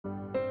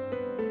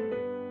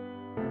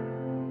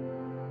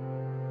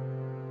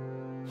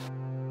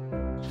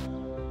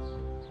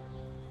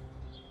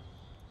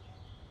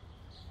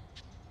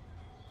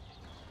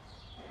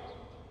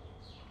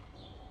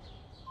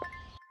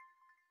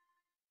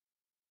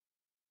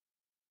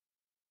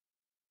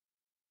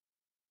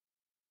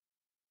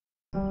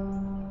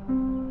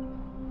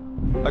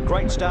A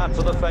great start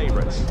for the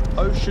favourites.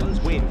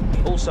 Ocean's Wind,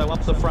 also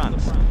up the front.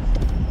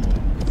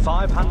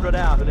 500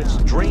 out and it's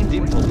Dream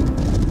Dimple.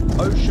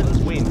 Ocean's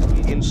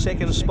Wind in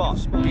second spot.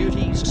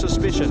 Beauty's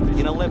Suspicion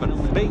in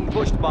 11th, being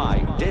pushed by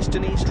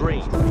Destiny's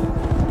Dream.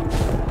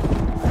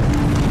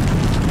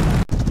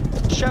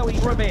 Showy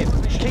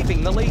Revenge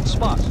keeping the lead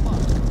spot.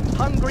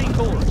 Hungry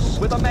Chorus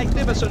with a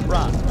magnificent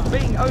run,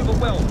 being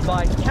overwhelmed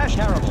by Cash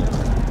Harrible.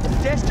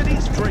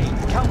 Destiny's Dream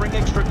covering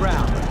extra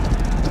ground.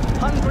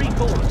 Hungry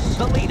Chorus,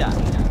 the leader.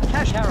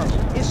 Cash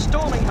Harrible is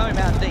storming home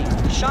out deep.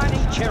 Shining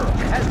Cherub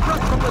has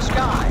dropped from the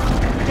sky.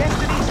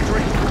 Destiny's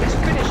Dream is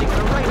finishing at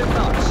a rate of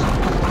knots.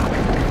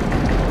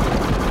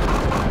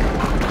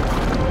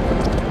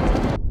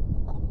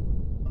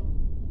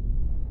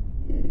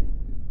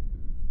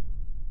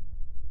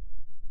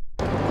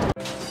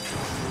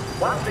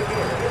 Once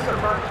again, in the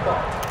front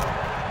spot.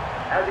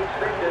 As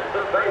expected,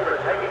 the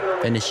favourite taking the...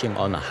 Finishing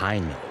on a high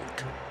note.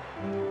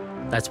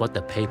 That's what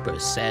the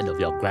papers said of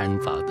your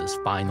grandfather's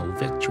final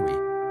victory.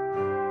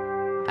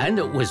 And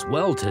it was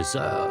well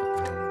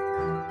deserved.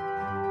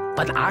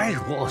 But I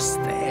was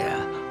there.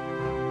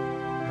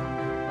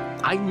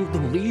 I knew the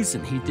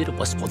reason he did it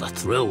was for the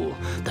thrill,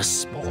 the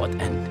sport,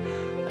 and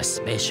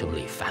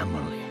especially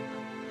family.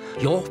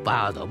 Your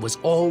father was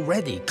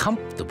already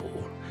comfortable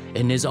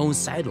in his own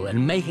saddle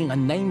and making a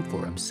name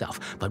for himself.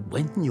 But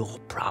when your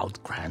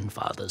proud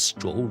grandfather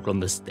strolled on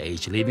the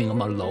stage, leaving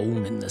him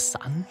alone in the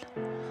sun,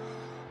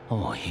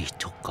 oh, he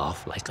took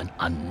off like an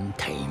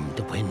untamed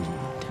wind.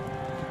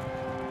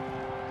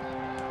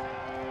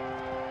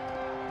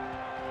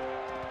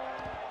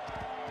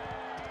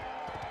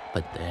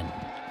 But then,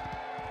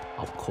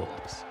 of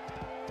course,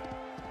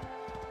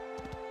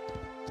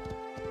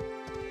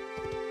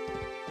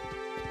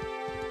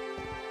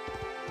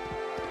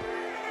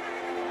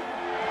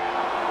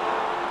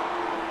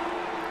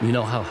 you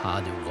know how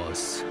hard it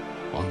was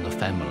on the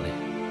family.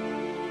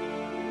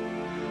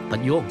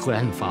 But your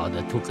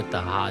grandfather took it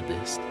the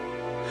hardest.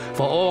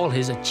 For all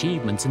his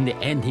achievements, in the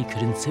end, he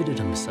considered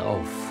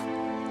himself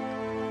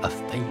a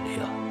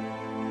failure.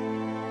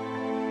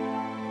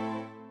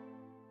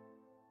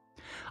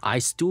 I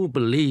still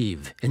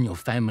believe in your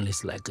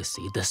family's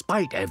legacy,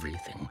 despite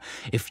everything.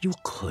 If you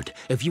could,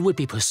 if you would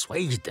be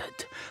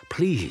persuaded,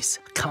 please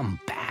come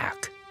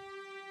back.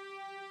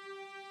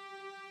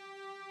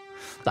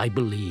 I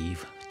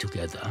believe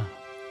together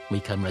we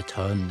can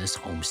return this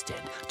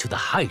homestead to the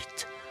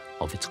height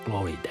of its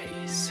glory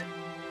days.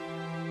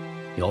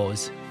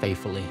 Yours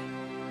faithfully,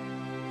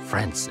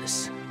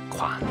 Francis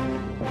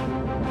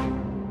Kwan.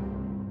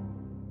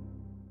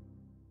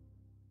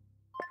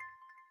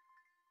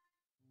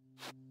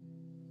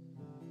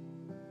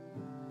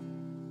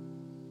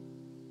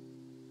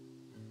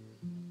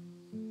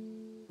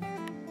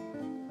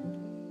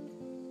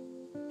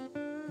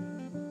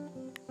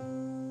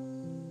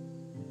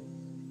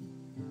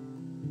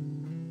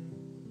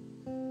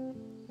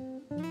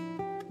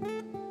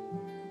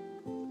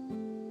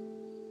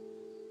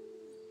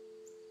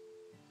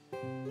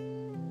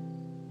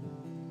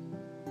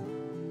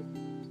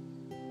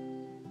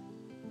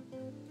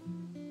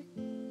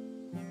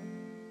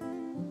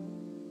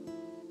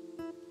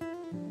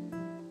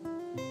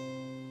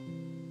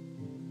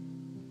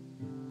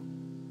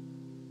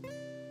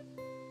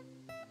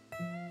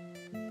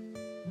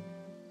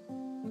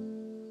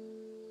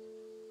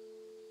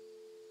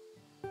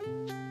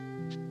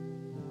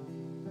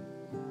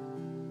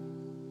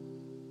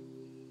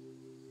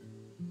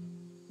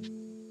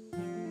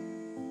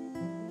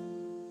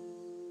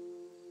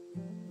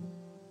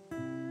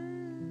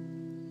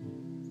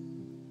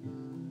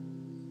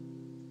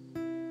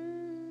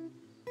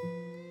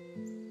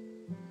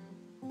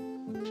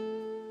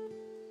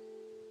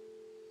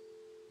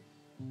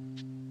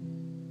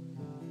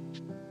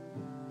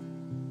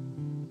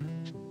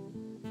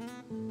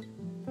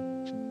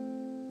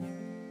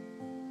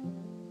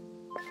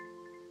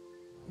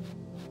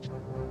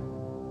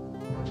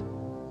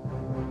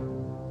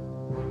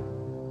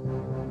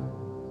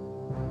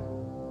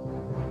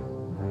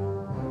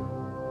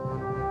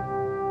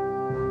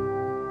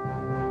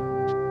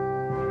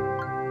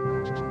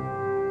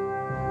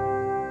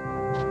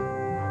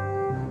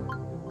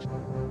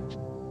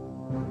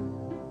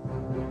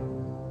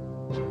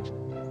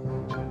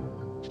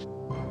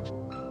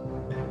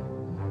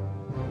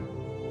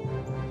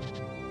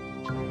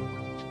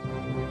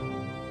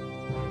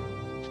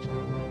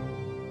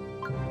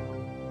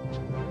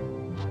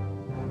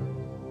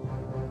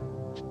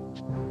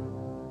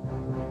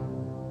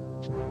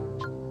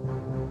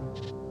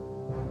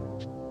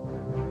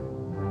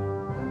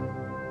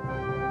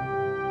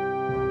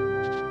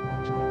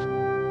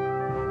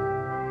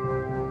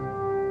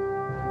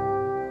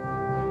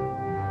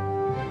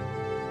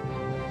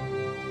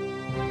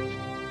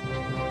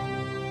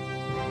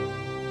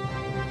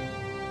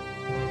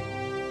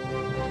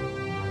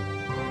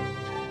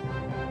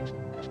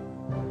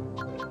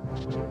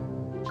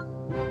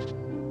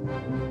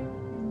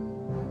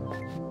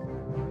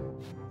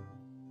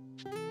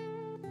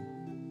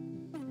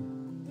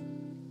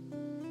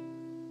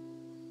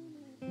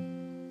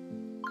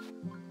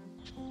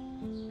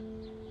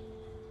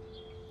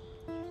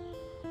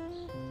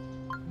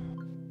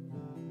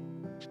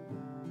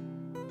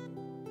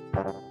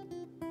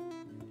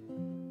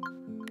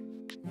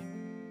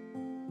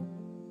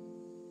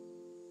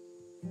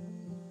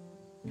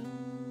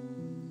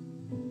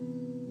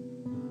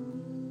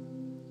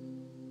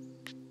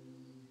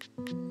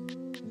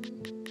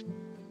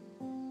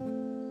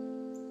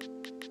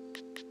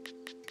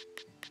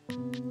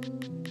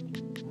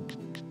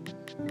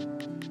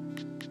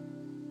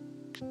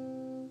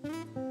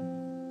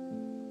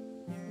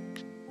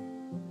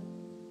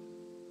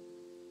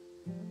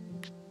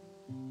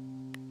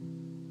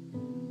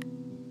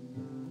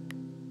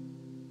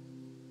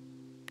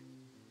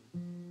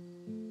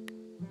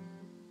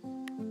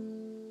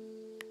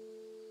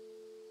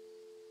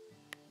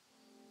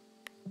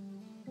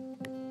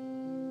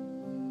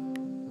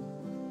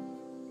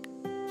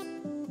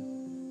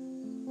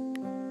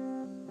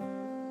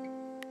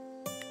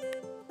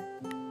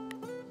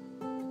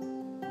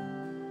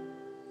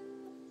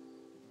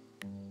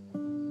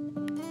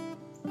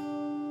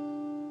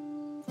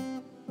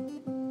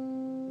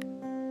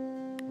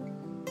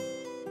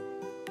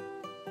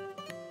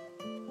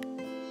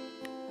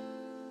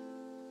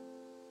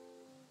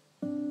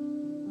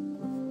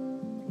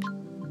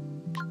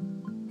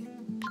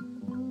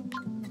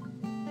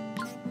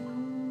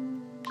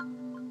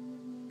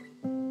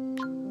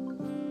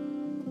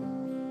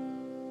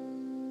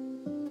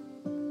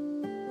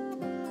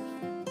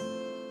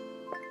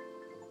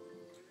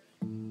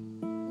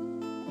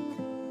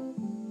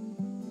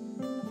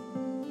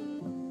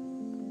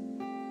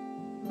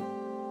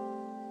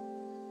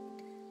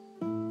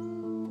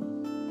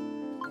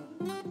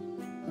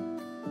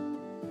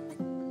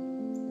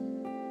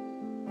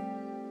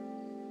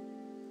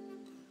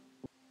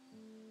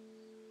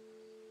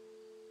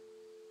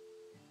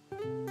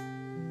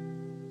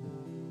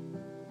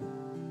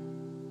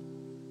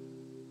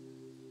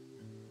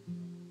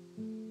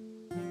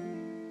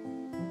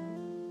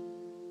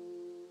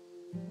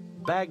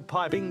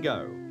 Bagpipe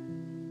Bingo.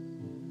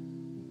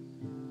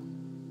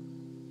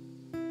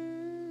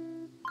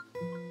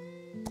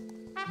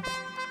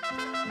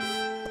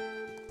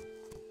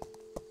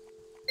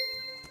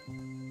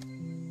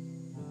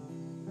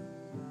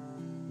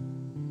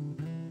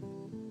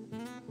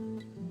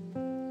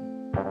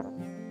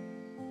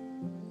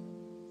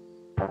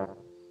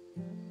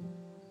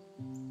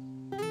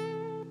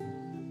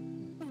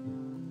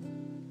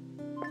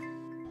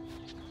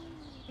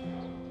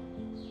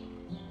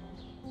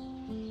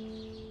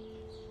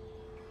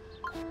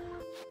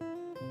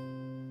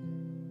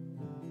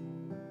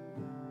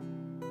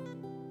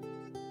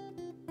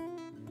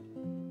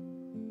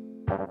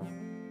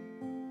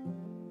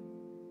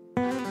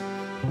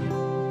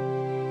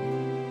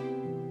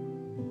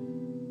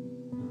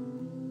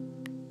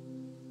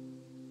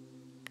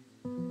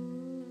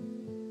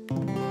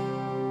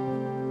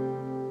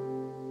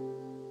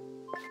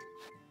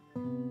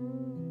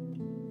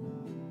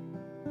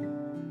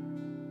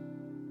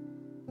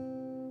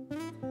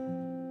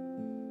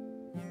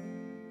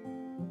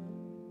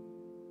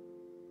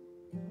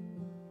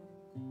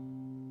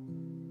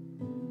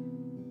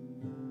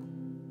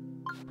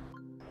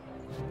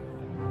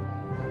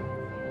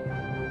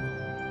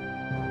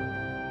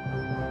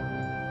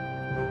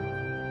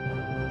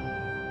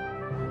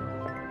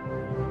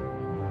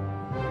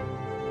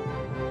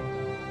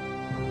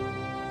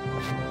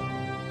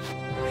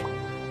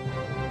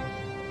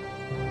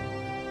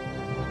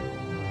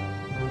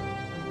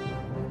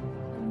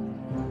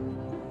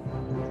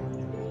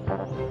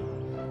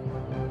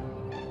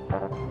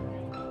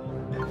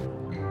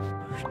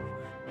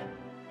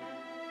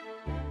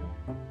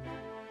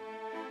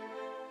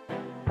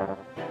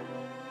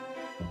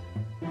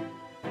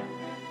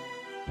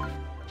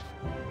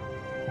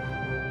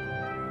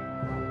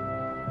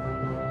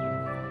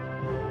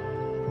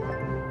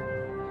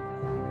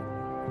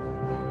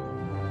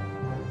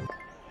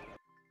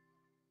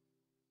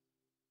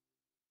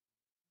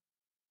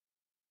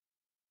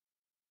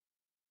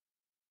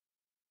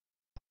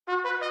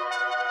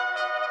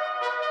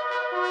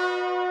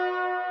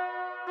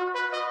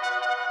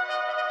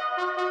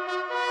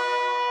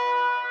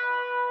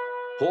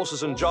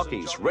 Horses and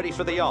jockeys ready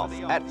for the off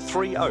at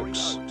 3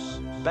 Oaks.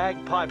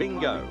 Bagpipe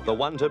Bingo, the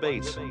one to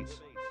beat.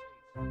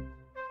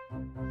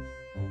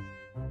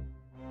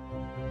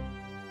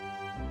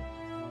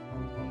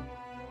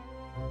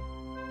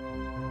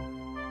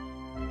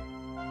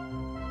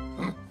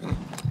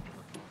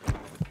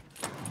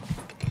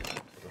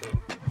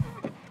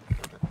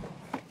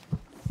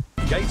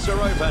 Gates are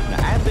open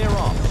and they're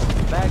off.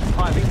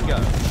 Bagpipe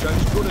Bingo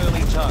shows good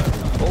early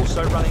toe.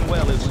 Also running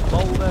well is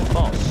Boulder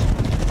Boss.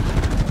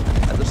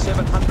 At the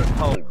 700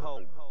 pole.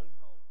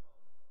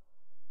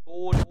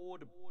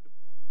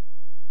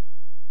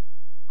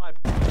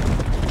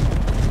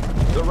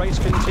 The race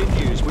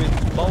continues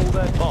with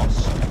Boulder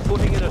Boss,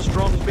 putting in a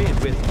strong bid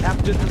with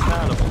Captain's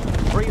Carnival.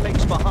 3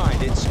 lengths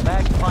behind, it's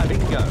Bagpipe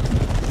Bingo.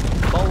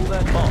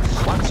 Boulder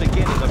Boss, once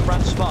again in the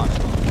front spot.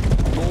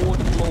 Lord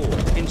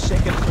in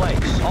second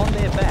place. On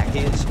their back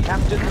is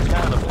Captain's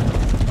Carnival.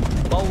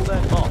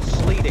 Boulder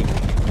Boss leading.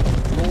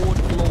 Lord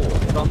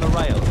on the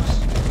rails.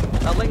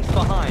 A length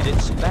behind,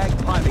 it's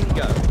Bagpipe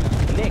Bingo.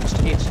 Next,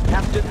 it's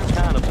Captain's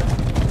Carnival.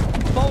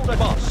 Boulder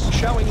Boss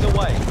showing the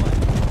way.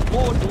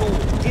 Lord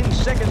in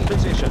second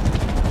position.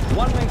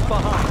 1 length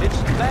behind, it's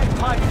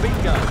Bagpipe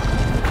Bingo.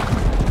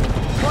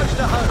 Close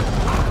to home.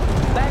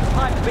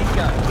 Bagpipe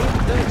Bingo in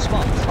third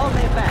spot. On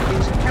their back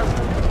is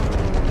Carnival.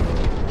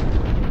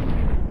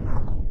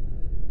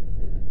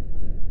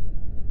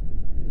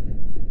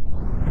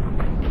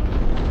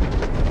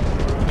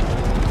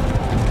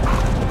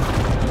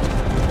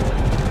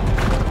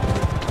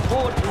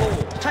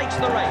 Takes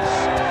the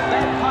race.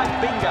 Bagpipe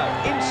Bingo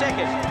in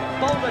second.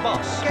 Boulder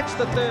Boss gets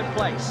the 3rd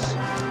place.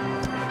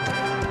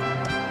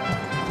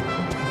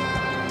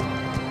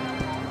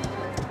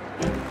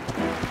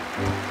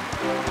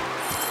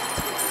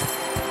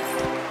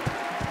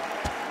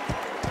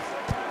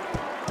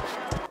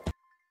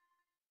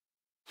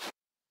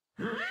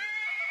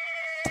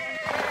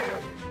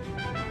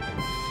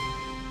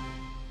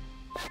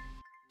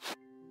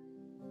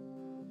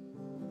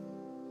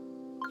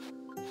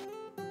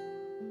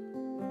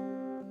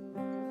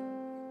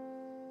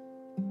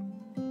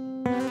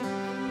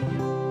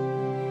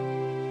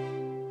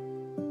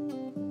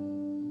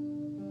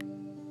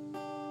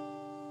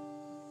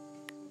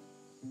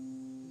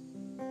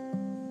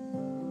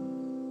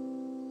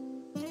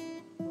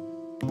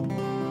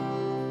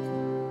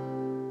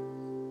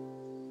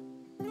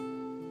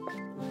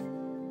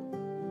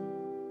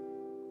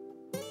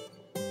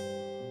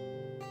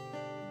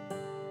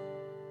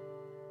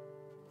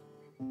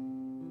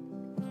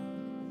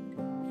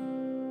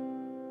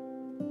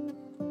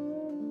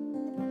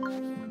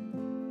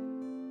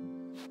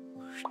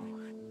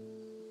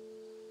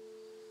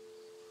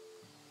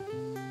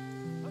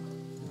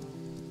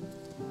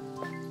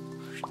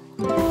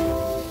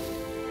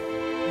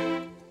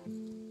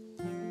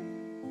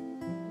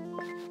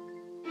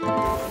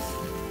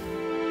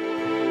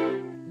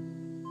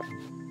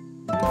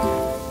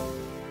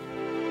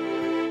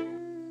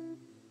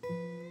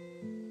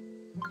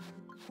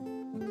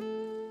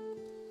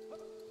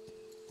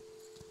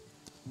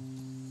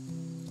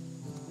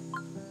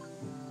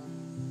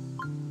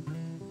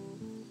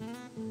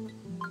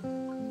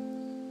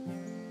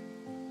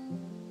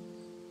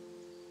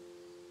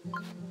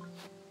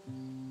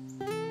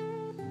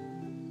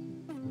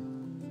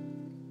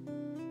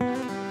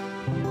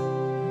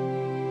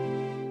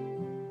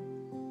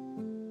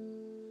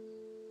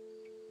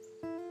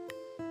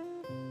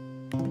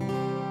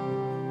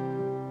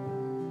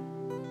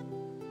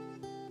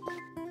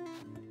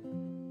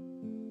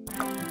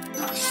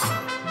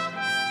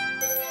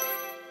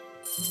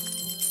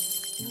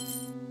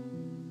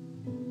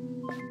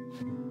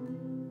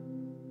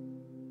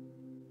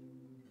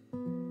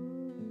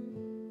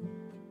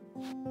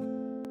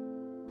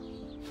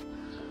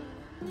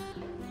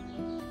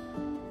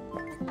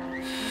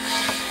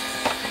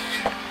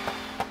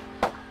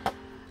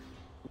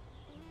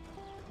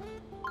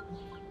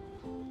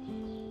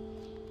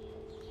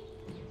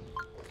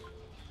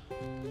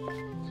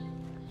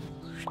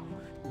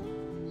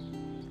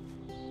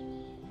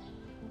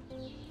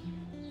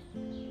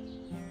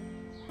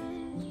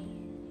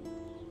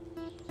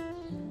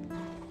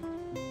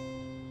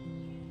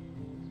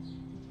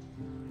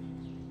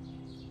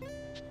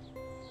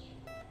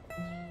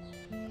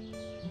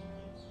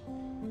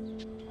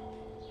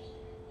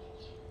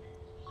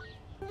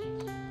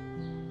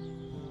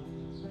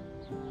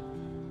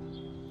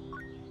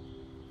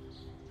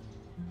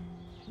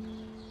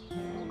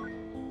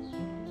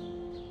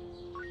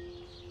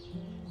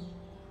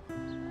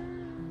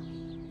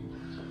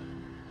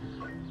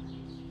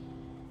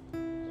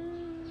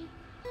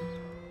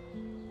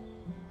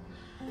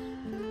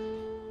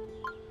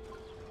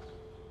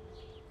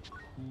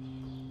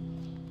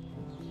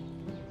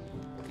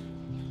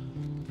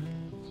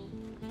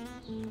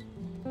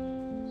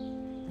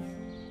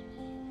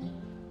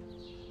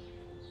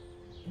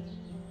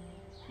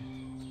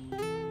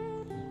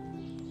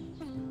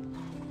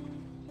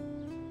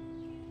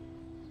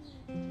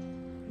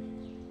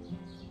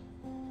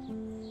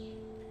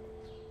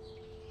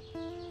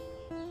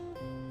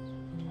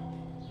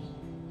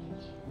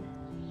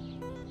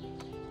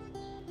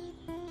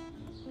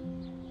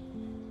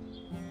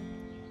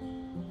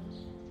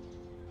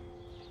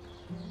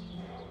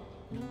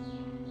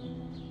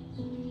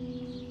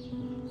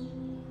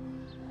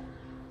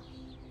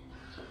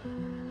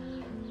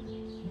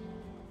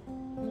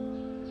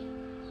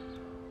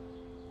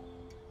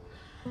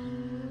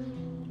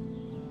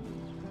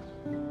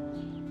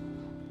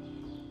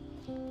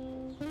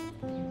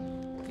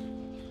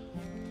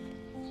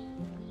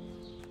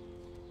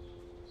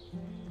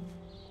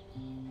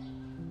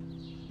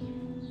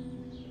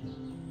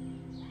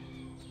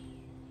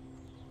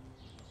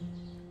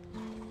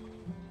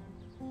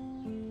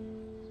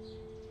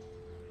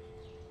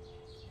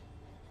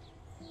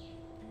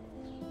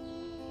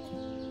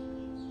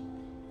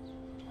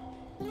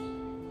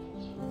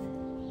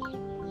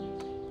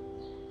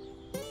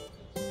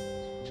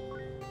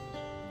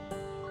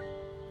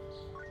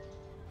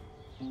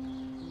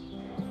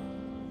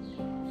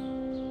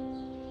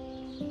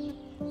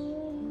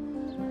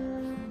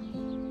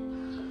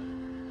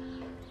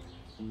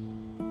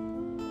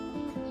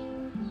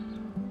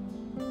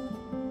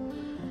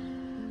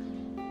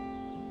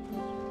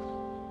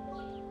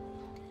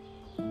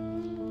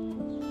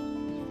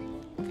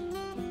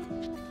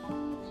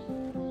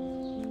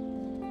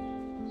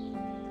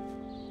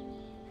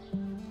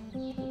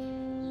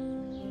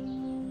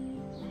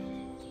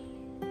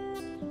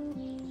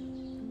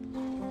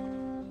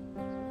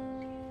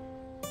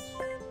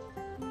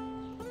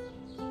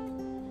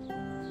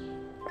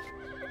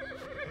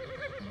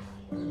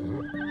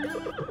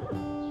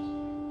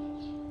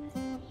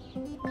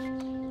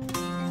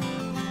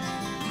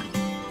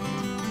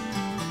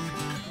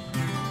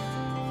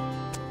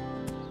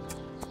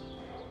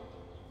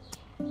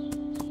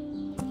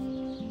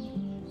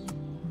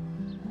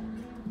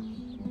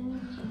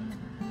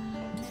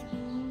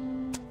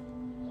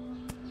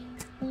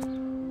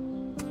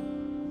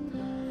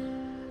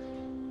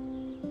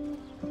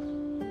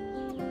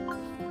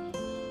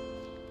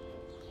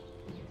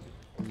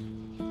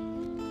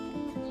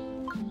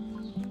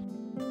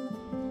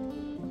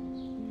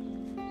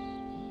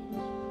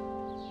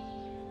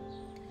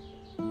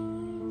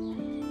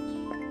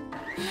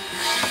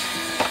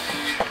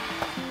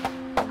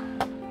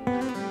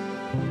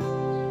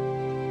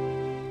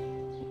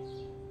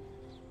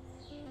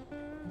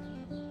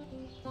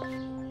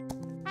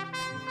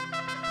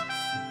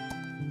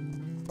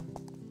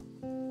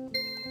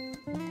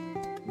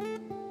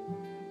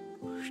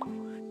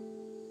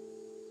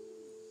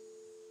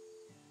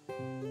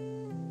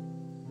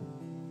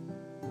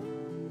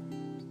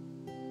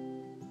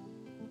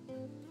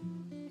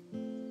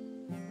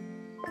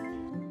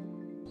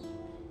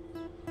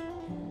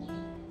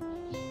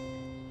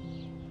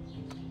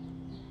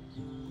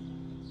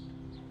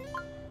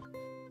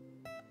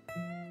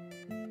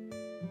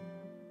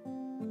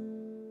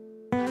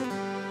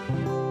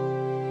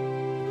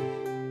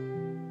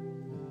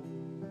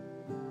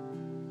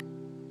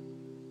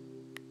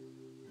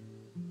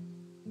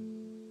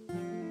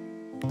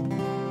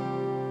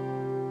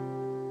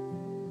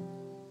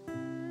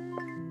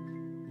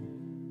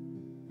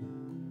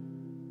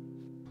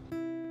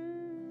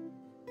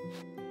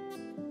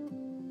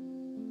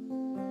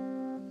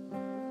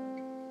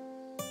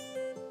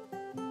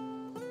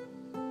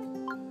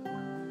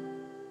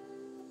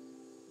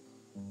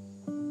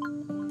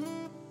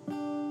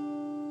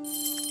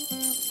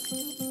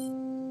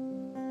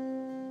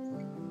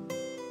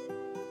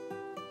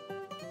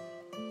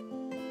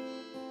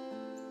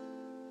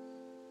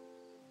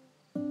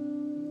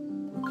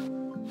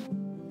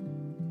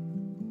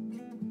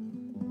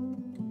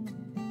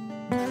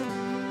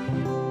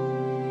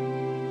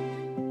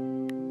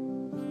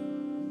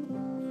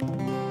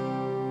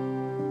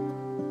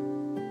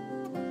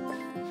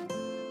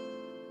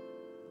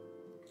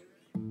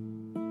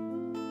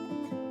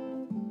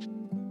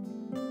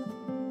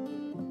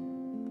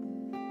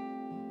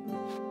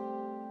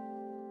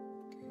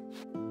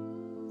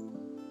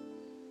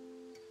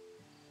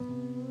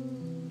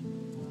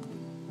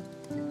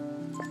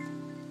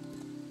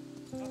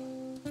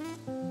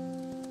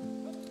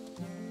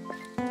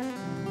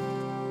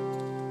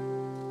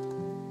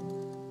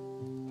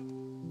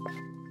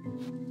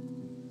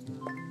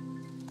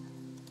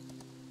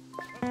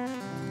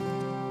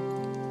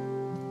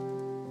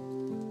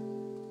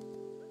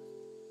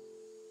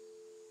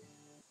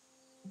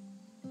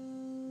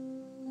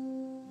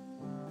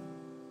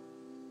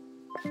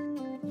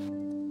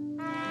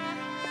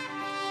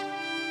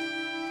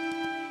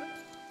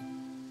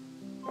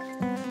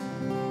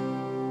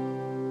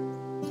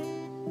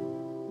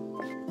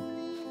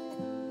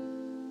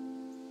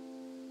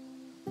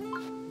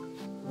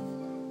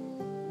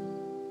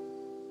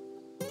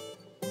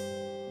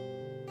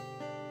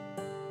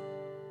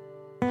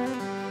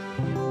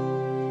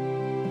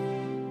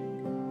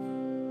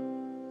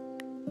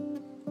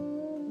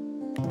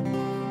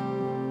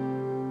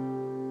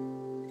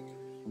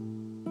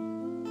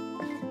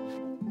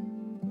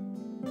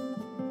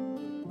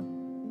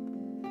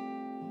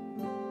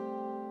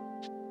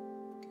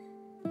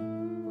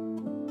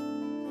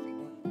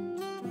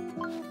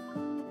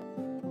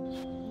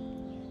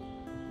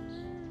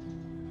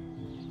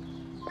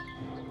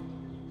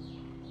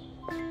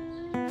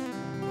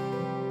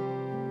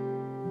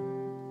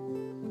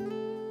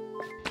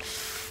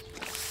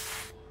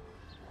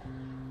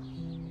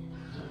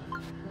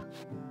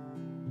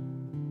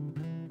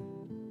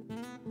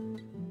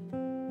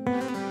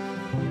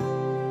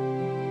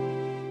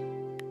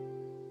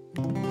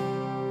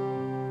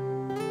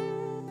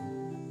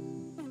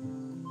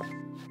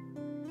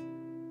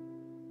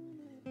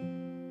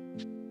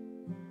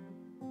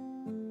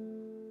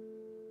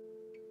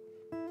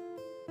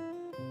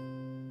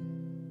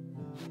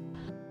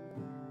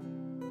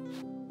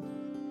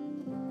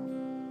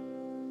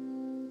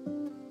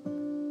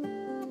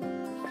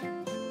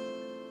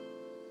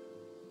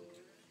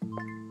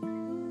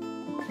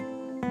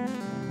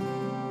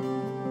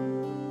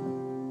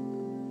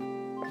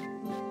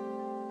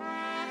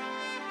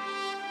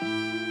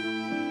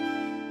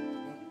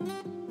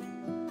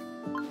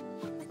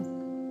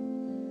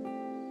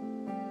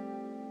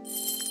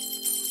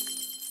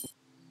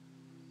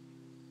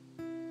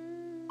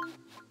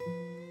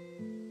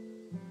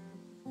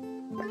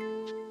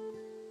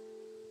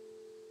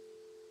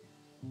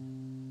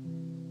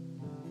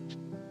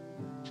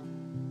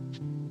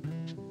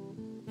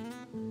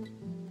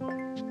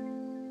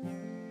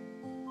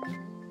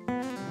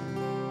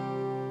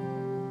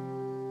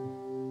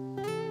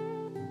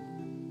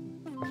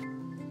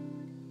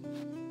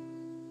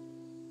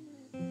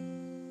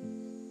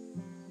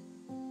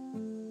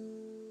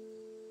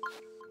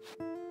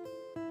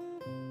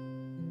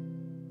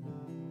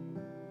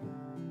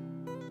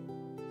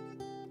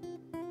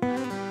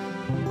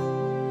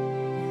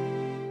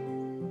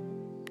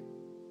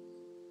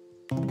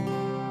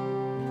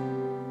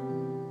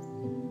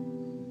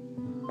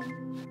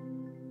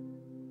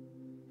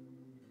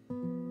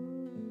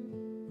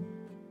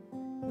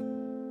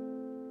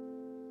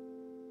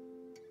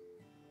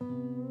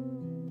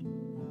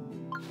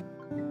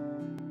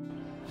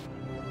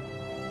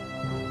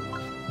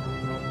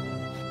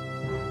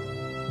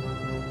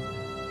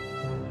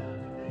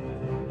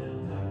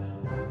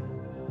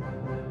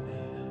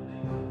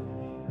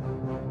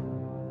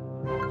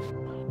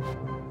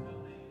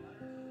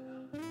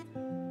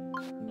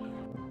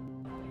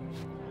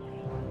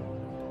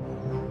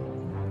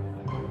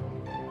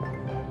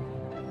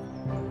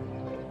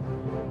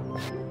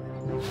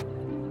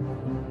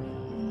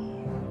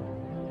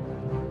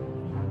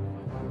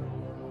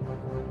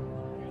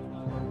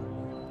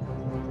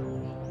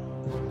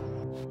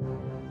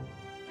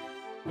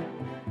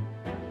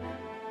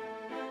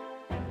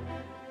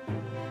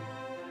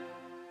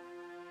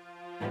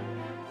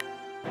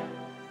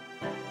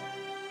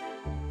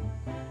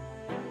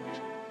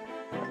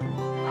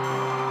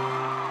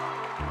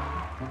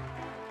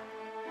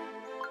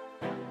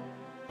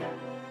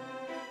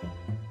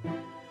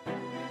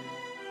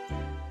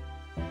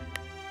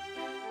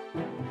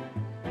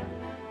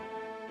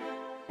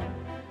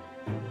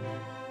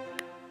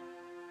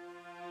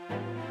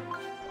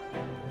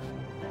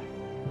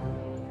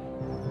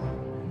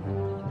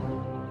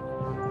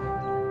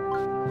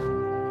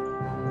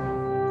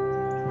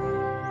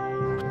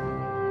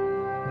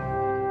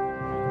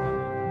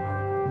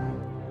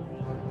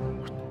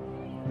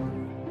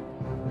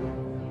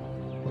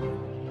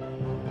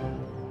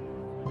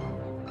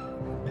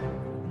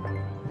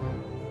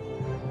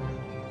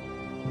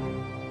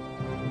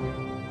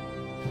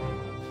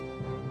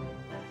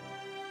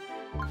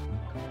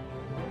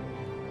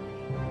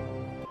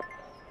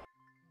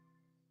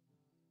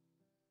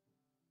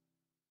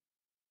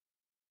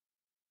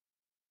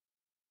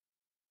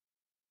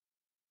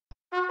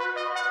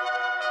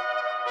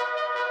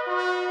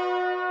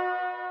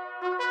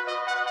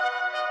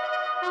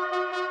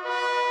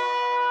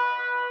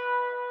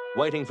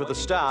 Waiting for the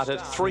start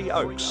at 3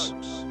 Oaks.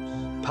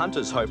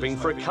 Punters hoping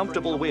for a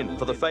comfortable win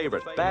for the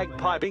favourite,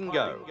 Bagpipe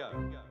Bingo.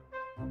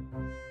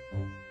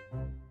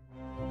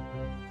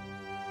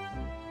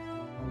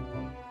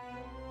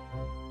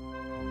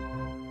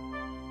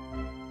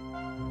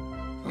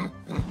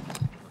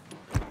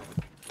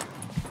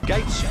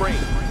 Gates spring,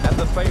 and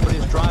the favourite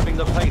is driving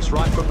the pace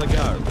right from the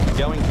go.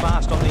 Going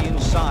fast on the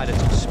inside,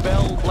 it's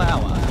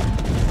Spellflower.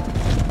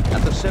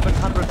 At the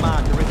 700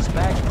 marker, it's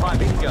Bagpipe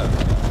Bingo.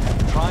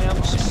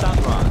 Triumph's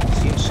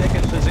Sunrise in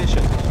second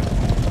position.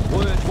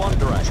 Word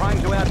Wanderer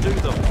trying to outdo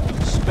them.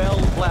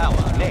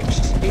 Spellflower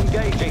next,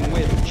 engaging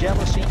with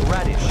Jealousy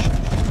Radish.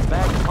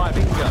 Bagpipe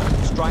Bingo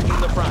striking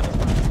the front.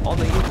 On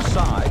the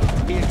inside,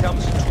 here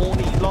comes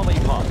Tawny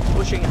Lollipop,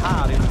 pushing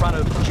hard in front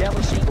of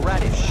Jealousy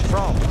Radish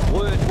from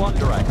Word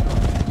Wanderer.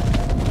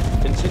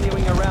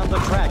 Continuing around the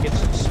track,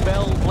 it's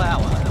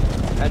Spellflower.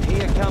 And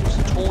here comes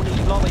Tawny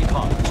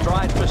Lollipop,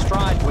 stride for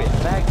stride with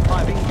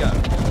Bagpipe Bingo.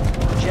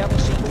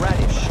 Jealousy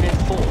Radish in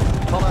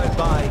fourth, followed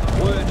by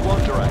Word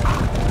Wanderer.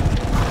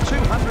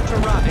 200 to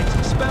run,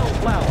 it's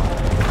Spellflower.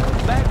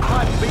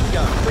 Bagpipe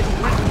Bingo being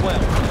ridden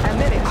well. And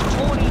then it's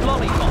Tawny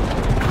Lollipop.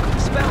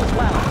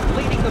 Spellflower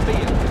leading the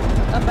field.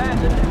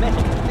 Abandoned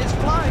Metal is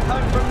flying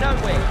home from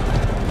nowhere.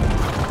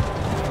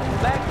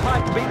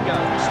 Bagpipe Bingo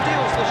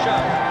steals the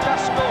show,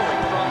 just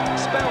scoring from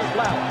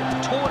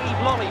Spellflower. Tawny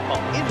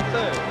Lollipop in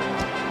third.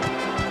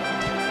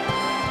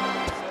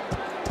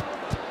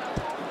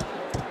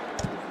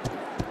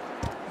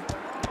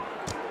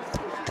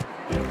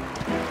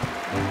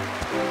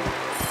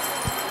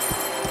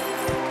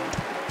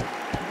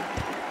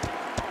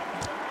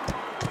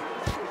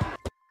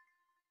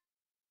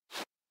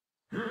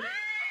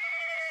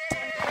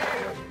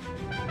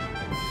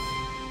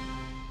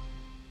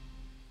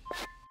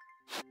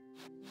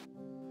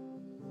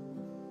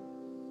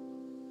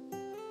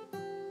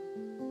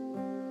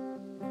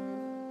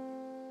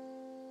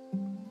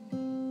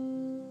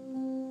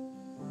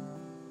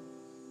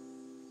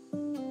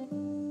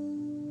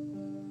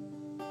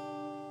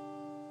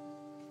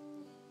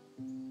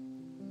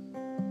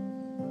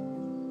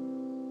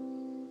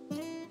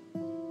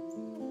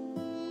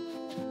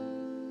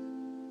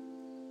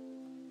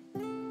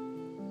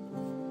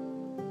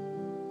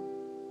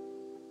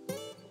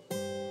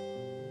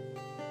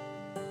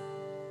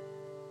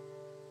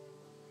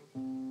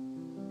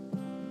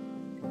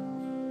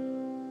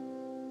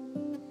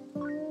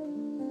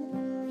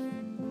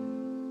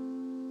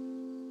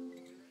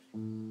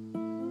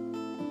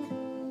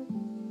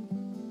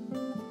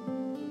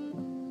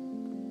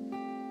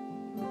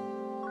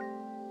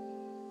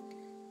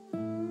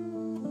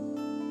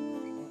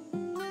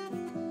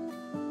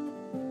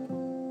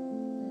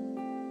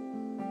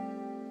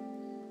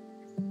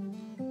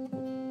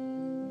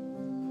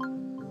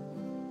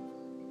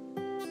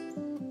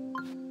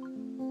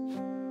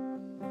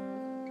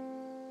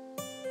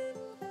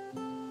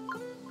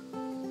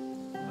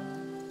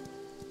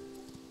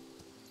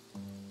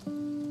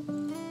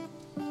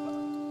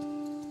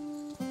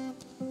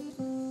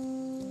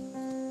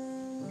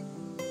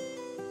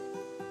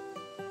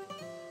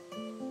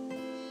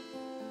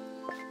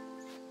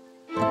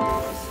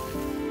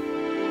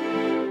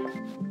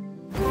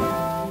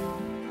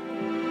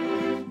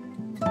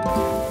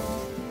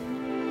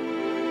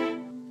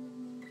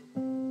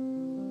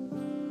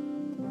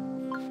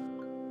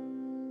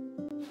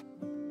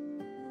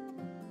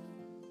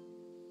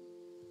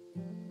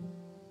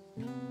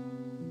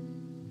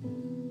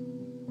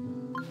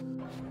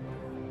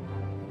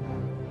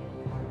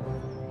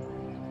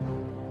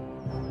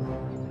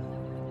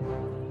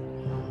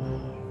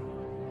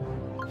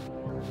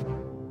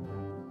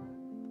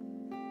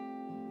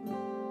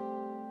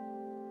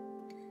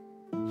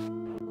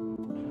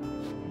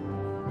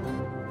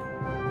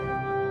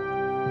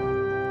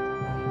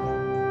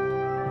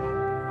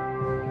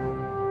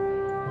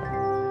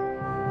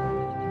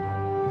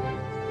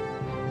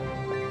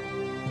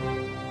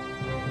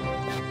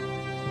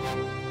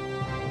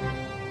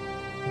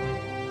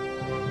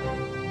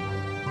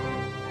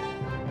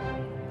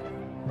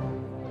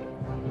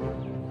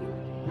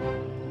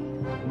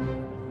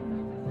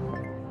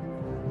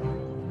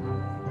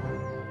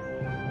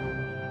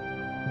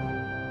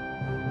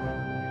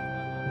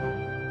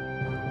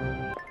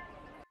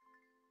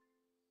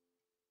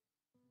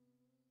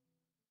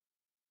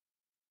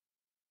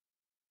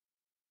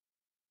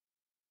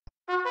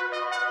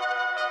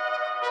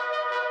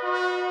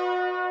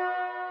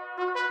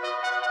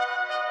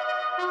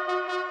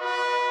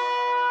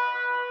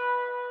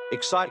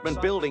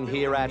 Excitement building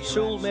here at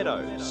Sewell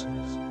Meadows.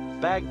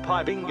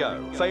 Bagpipe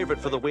Bingo,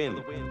 favourite for the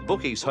win.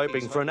 Bookies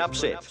hoping for an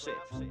upset.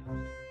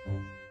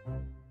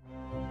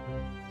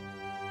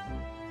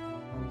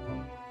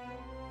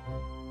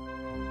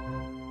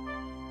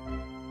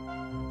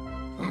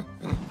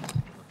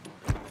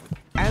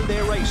 And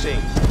they're racing.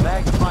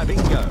 Bagpipe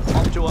Bingo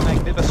off to a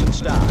magnificent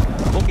start.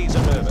 Bookies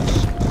are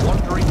nervous.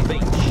 Wandering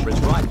Beach is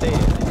right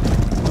there.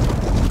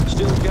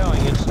 Still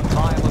going, it's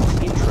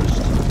Violent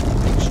Interest.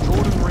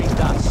 Extraordinary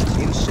Dust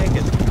in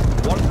second.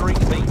 Wandering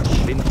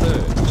Beach in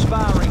third.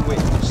 Sparring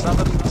with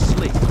Southern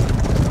Sleep.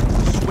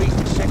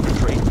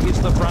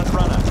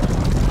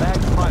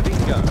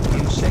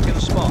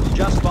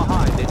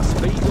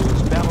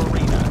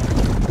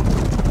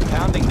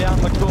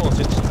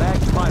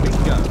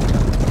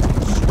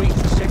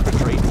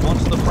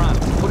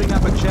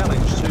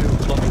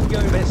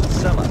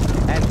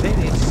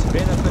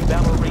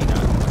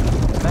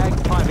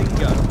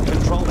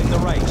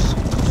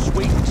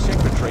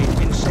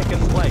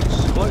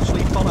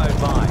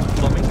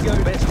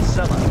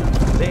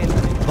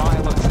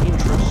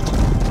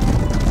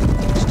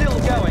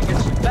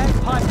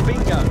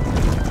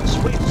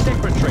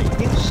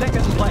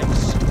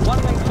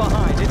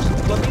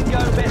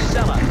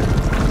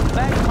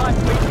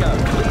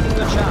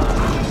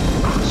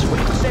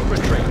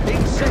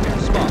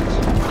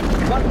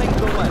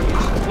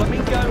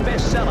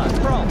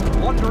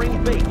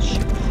 thundering beach.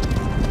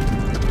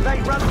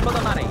 They run for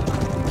the money.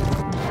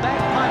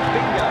 Bagpipe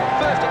bingo,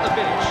 first at the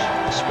finish.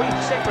 Sweet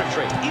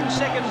secretary in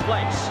second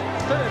place.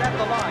 Third at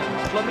the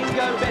line,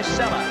 flamingo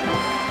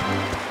bestseller.